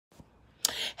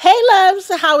Hey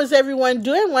loves, how is everyone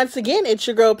doing? Once again, it's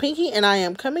your girl Pinky, and I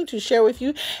am coming to share with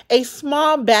you a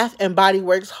small Bath and Body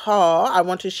Works haul. I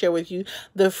want to share with you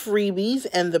the freebies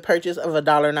and the purchase of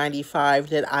 $1.95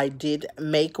 that I did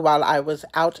make while I was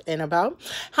out and about.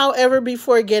 However,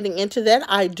 before getting into that,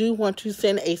 I do want to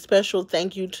send a special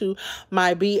thank you to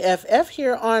my BFF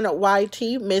here on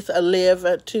YT, Miss Liv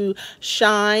to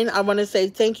Shine. I want to say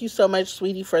thank you so much,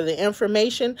 sweetie, for the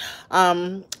information.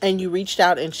 And you reached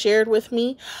out and shared with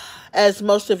me. As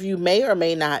most of you may or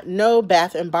may not know,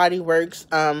 Bath and Body Works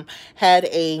had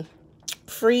a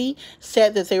free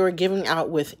set that they were giving out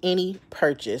with any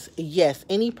purchase. Yes,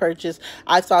 any purchase.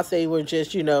 I thought they were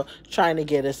just, trying to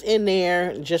get us in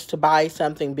there just to buy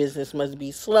something. Business must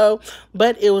be slow,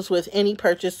 but it was with any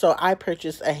purchase. So I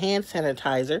purchased a hand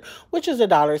sanitizer, which is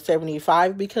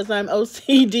 $1.75 because I'm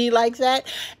OCD like that,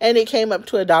 and it came up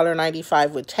to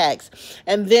 $1.95 with tax.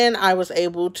 And then I was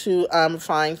able to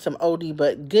find some oldie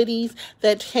but goodies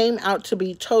that came out to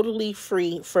be totally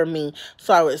free for me.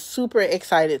 So I was super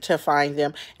excited to find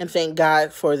them, and thank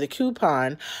God for the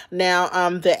coupon. Now,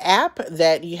 the app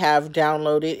that you have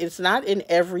downloaded, it's not in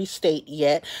every state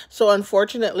yet. So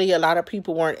unfortunately, a lot of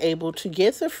people weren't able to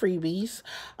get the freebies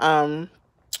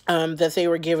that they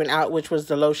were giving out, which was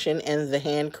the lotion and the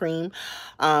hand cream,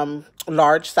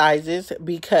 large sizes,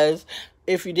 because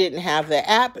if you didn't have the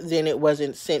app, then it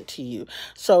wasn't sent to you.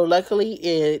 So luckily,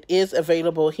 it is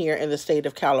available here in the state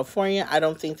of California. I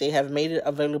don't think they have made it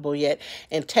available yet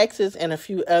in Texas and a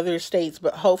few other states,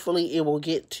 but hopefully it will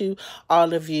get to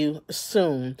all of you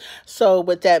soon. So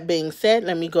with that being said,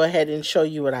 let me go ahead and show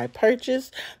you what I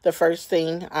purchased. The first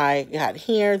thing I got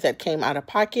here that came out of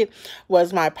pocket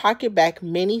was my Pocket Back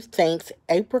Mini Thanks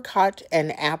Apricot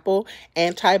and Apple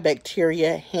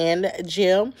Antibacteria Hand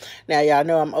Gel. Now, y'all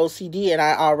know I'm OCD and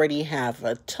I already have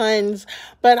tons,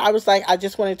 but I was like, I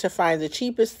just wanted to find the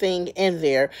cheapest thing in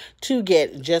there to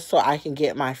get just so I can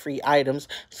get my free items.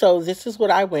 So this is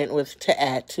what I went with to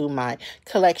add to my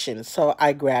collection. So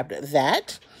I grabbed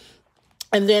that.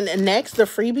 And then next, the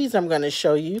freebies I'm going to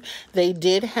show you. They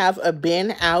did have a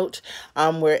bin out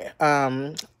where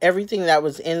everything that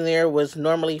was in there was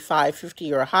normally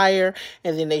 $5.50 or higher.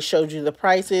 And then they showed you the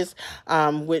prices,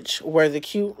 which were the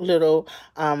cute little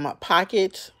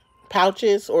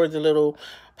pouches, or the little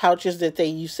pouches that they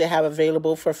used to have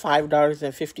available for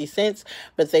 $5.50,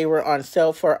 but they were on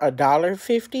sale for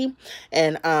 $1.50.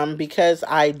 And because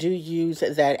I do use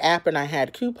that app and I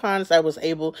had coupons, I was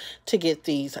able to get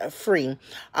these free.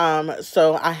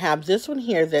 So I have this one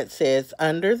here that says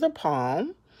Under the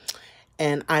Palm,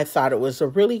 and I thought it was a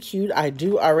really cute. I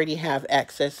do already have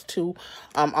access to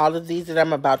all of these that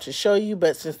I'm about to show you,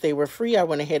 but since they were free, I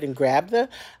went ahead and grabbed the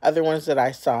other ones that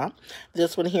I saw.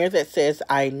 This one here that says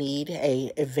I Need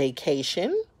a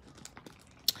Vacation.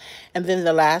 And then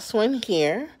the last one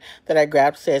here that I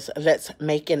grabbed says Let's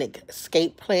Make an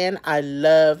Escape Plan. I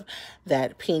love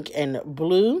that pink and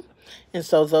blue. And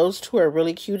so those two are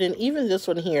really cute. And even this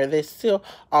one here, they're still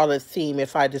all a theme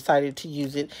if I decided to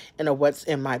use it in a what's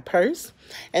in my purse.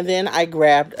 And then I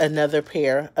grabbed another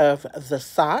pair of the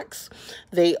socks.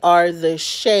 They are the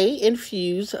Shea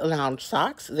Infused Lounge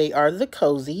Socks. They are the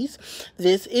cozies.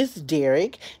 This is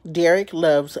Derek. Derek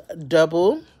loves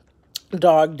double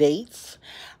dog dates.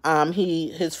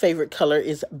 His favorite color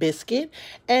is biscuit,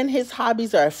 and his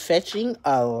hobbies are fetching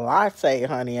a latte,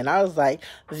 honey. And I was like,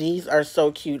 these are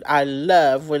so cute. I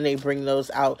love when they bring those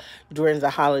out during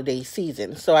the holiday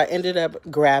season. So I ended up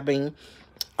grabbing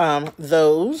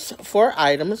those 4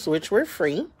 items, which were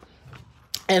free.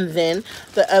 And then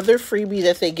the other freebie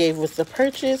that they gave with the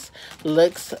purchase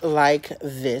looks like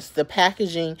this. The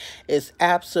packaging is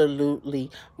absolutely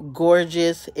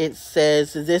gorgeous. It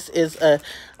says this is a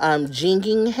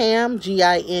Gingham,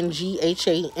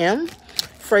 Gingham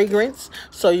fragrance.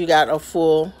 So you got a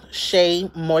full Shea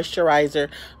moisturizer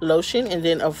lotion, and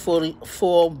then a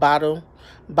full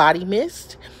body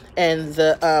mist. And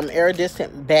the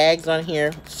iridescent bags on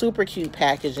here, super cute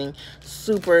packaging,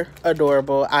 super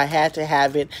adorable. I had to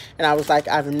have it, and I was like,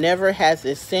 I've never had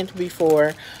this scent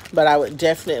before, but I would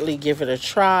definitely give it a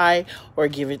try, or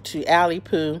give it to Allie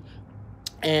Poo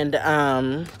and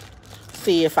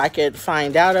see if I could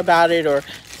find out about it or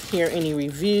hear any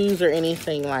reviews or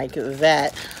anything like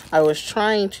that. I was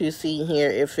trying to see here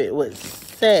if it would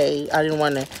say, I didn't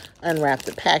want to unwrap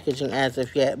the packaging as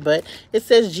of yet, but it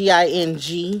says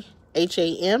Gingham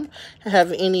HAM.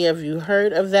 Have any of you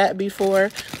heard of that before?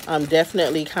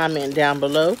 Definitely comment down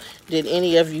below. Did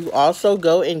any of you also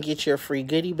go and get your free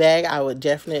goodie bag? I would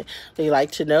definitely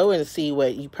like to know and see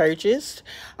what you purchased.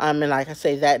 And like I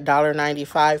say, that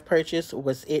 $1.95 purchase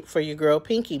was it for your girl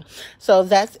Pinky. So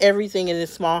that's everything in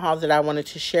this small haul that I wanted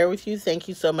to share with you. Thank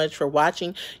you so much for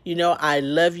watching. You know I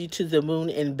love you to the moon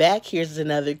and back. Here's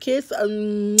another kiss.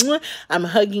 I'm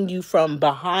hugging you from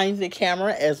behind the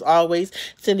camera as always,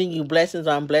 sending you blessings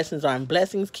on blessings on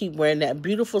blessings. Keep wearing that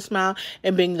beautiful smile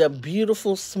and being the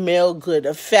beautiful, smell good,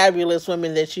 fabulous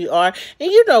woman that you are.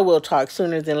 And you know we'll talk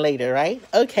sooner than later, right?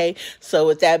 Okay, so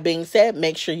with that being said,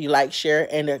 make sure you like, share,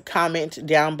 and comment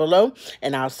down below.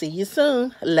 And I'll see you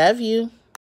soon. Love you.